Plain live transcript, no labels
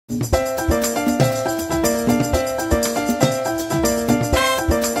Hi,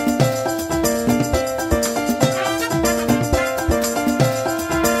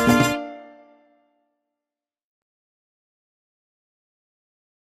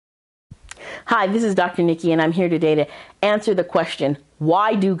 this is Dr. Nicki, and I'm here today to answer the question,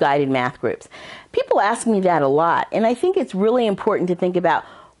 why do guided math groups? People ask me that a lot, and I think it's really important to think about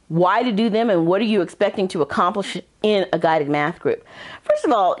why to do them and what are you expecting to accomplish in a guided math group. First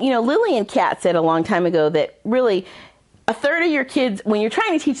of all, Lillian Cat said a long time ago that really a third of your kids, when you're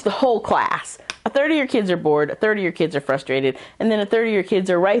trying to teach the whole class, a third of your kids are bored, a third of your kids are frustrated, and then a third of your kids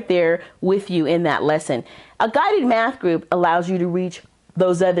are right there with you in that lesson. A guided math group allows you to reach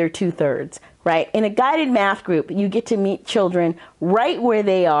those other 2/3, right? In a guided math group, you get to meet children right where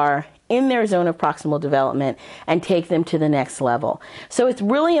they are in their zone of proximal development and take them to the next level. So it's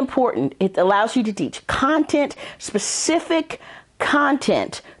really important. It allows you to teach content, specific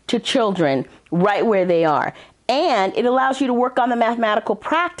content to children right where they are. And it allows you to work on the mathematical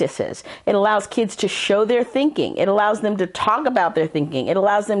practices. It allows kids to show their thinking. It allows them to talk about their thinking. It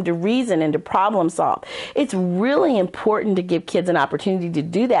allows them to reason and to problem solve. It's really important to give kids an opportunity to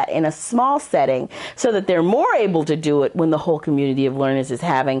do that in a small setting so that they're more able to do it when the whole community of learners is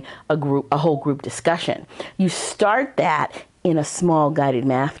having a whole group discussion. You start that in a small guided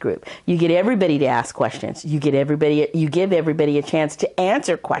math group. You get everybody to ask questions. You give everybody a chance to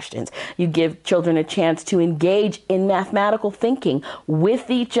answer questions. You give children a chance to engage in mathematical thinking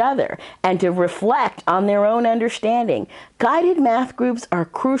with each other and to reflect on their own understanding. Guided math groups are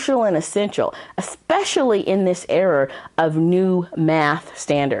crucial and essential, especially in this era of new math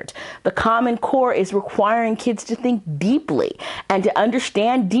standards. The Common Core is requiring kids to think deeply and to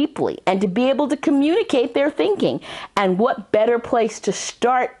understand deeply and to be able to communicate their thinking. And what better place to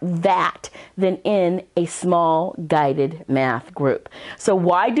start that than in a small guided math group? So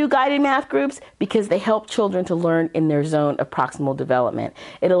why do guided math groups? Because they help children to learn in their zone of proximal development.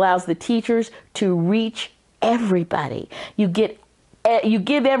 It allows the teachers to reach everybody. You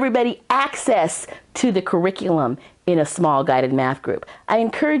give everybody access to the curriculum in a small guided math group. I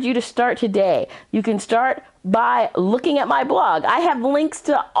encourage you to start today. You can start by looking at my blog. I have links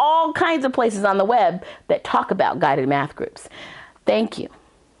to all kinds of places on the web that talk about guided math groups. Thank you.